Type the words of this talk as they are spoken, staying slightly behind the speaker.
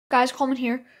guys, comment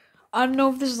here. I don't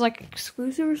know if this is like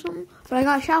exclusive or something, but I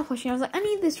got a shadow plushie. I was like, I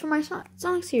need this for my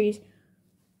Sonic series.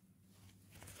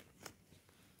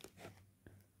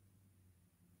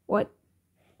 What?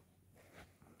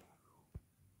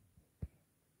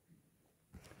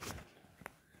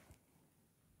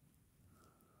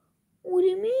 What do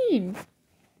you mean?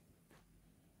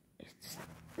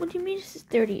 What do you mean it's his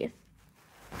 30th?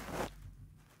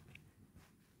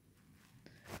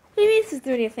 What do you mean it's his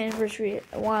 30th anniversary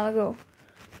a while ago?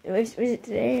 Was it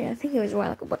today? I think it was a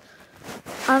while ago, but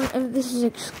if this is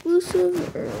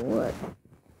exclusive or what?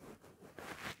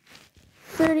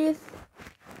 30th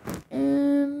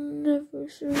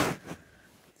anniversary.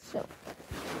 So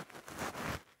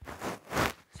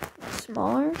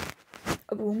smaller.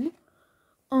 A boom.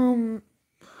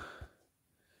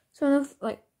 So enough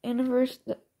like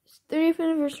the 30th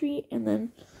anniversary and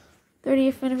then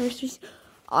 30th anniversaries.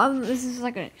 This is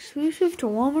like an exclusive to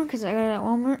Walmart because I got it at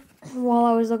Walmart while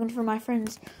I was looking for my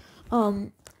friend's,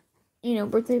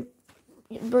 birthday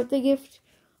gift.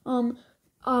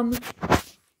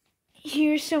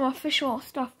 Here's some official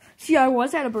stuff. See, I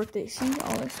was at a birthday. See,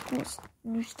 all this cool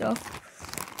new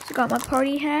stuff. So got my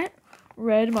party hat,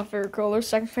 red, my favorite color,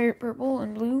 second favorite purple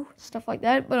and blue, stuff like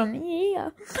that. But yeah.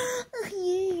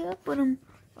 But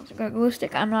also got a glue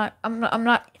stick. I'm not.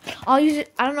 I'll use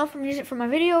it. I don't know if I'm gonna use it for my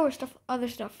video or other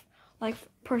stuff, like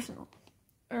personal,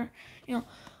 or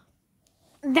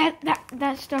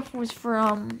that stuff was for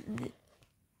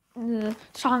the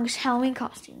song's Halloween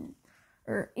costume,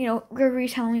 or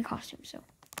Gregory's Halloween costume. So,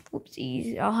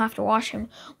 whoopsies. I'll have to wash him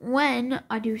when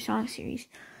I do Sonic series.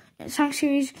 And Sonic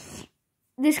series.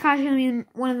 This guy's gonna be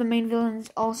one of the main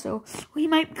villains also. He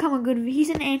might become he's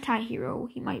an anti-hero.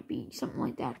 He might be something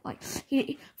like that. Like,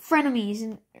 frenemies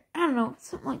and, I don't know,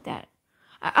 something like that.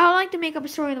 I like to make up a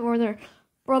story where they're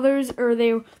brothers or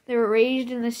they were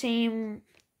raised in the same,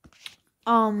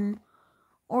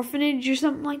 orphanage or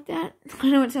something like that. I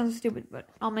know it sounds stupid, but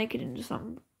I'll make it into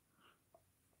something.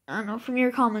 I don't know, from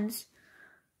your comments.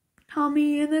 Tell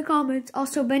me in the comments.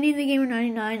 Also, Benny the Gamer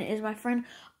 99 is my friend.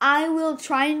 I will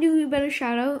try and do a better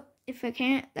shout out. If I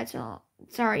can't, that's all.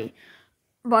 Sorry.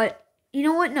 But, you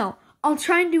know what? No. I'll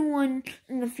try and do one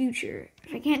in the future.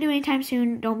 If I can't do it anytime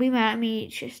soon, don't be mad at me.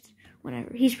 It's just,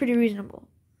 whatever. He's pretty reasonable.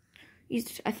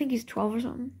 I think he's 12 or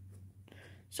something.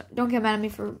 So, don't get mad at me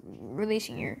for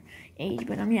releasing your age.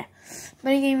 But, yeah.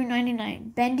 Bendy Gamer 99.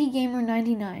 Bendy Gamer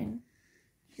 99.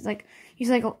 He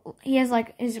has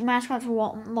like, his mascot's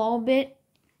Lolbit,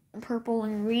 purple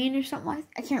and green or something like that.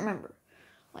 I can't remember.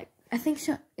 Like, I think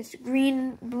so. It's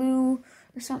green, blue,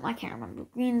 or something. I can't remember.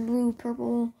 Green, blue,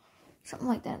 purple, something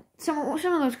like that. Some of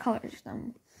those colors.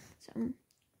 Some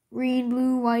green,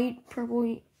 blue, white,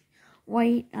 purple,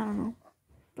 white. I don't know.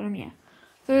 But yeah.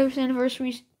 30th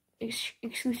anniversary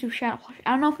exclusive shadow plush.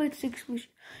 I don't know if it's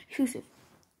exclusive.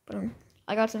 But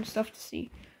I got some stuff to see.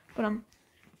 But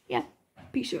yeah.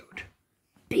 Peace out.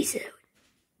 Peace out.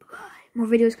 Bye-bye. More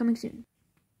videos coming soon.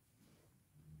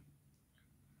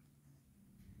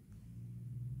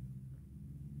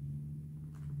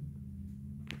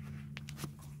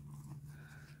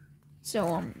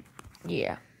 So,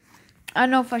 yeah. I don't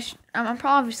know if I should. I'm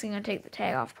probably obviously going to take the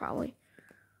tag off, probably.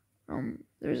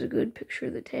 There's a good picture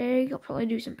of the tag. I'll probably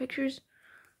do some pictures.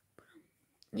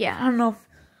 Yeah, I don't know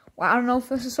if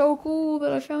this is so cool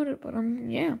that I found it, but,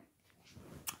 yeah.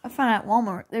 I found it at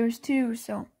Walmart. There was two,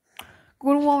 so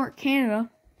go to Walmart Canada.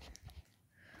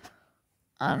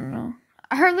 I don't know.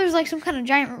 I heard there's like some kind of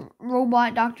giant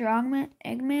robot Dr.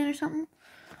 Eggman or something.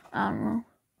 I don't know.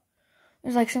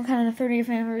 There's like some kind of 30th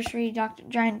anniversary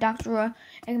giant Dr.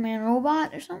 Eggman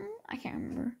robot or something. I can't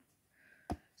remember.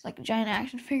 It's like a giant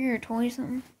action figure or toy or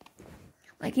something.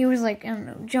 Like he was like, I don't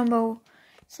know, jumbo.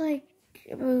 It's like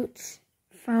about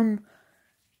from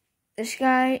this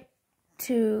guy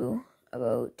to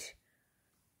about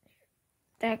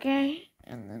that guy,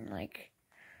 and then like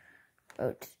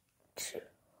about to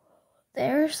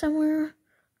there somewhere.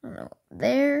 I don't know,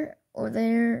 there or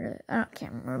there. I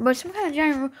can't remember, but some kind of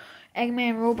giant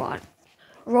Eggman robot,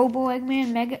 Robo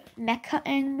Eggman, Mecha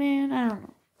Eggman. I don't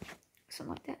know,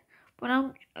 something like that. But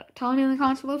I'm telling you in the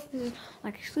comments below if this is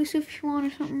like exclusive if you want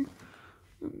or something.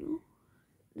 I don't know.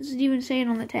 This is even saying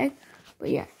on the tag, but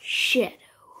yeah, Shadow.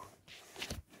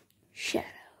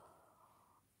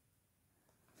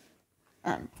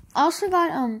 I also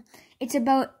got I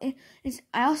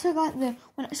also got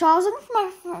so I was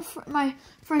looking for my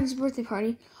friend's birthday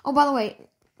party. Oh, by the way,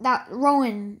 that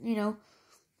Rowan,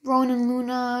 Rowan and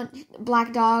Luna,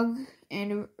 black dog,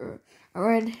 and a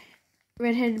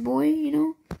redheaded boy,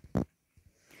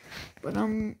 But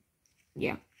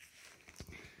yeah.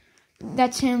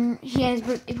 that's him. He had his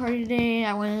birthday party today.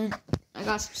 I went. I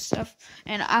got some stuff.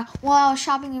 And I was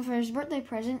shopping for his birthday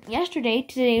present yesterday.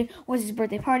 Today was his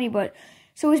birthday party,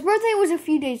 so his birthday was a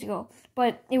few days ago,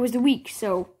 but it was the week,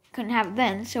 so couldn't have it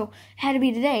then. So it had to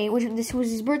be today, this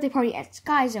was his birthday party at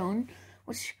Sky Zone,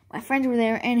 which my friends were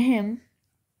there and him.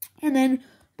 And then,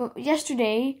 but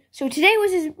yesterday, so today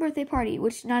was his birthday party,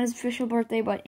 which is not his official birthday, but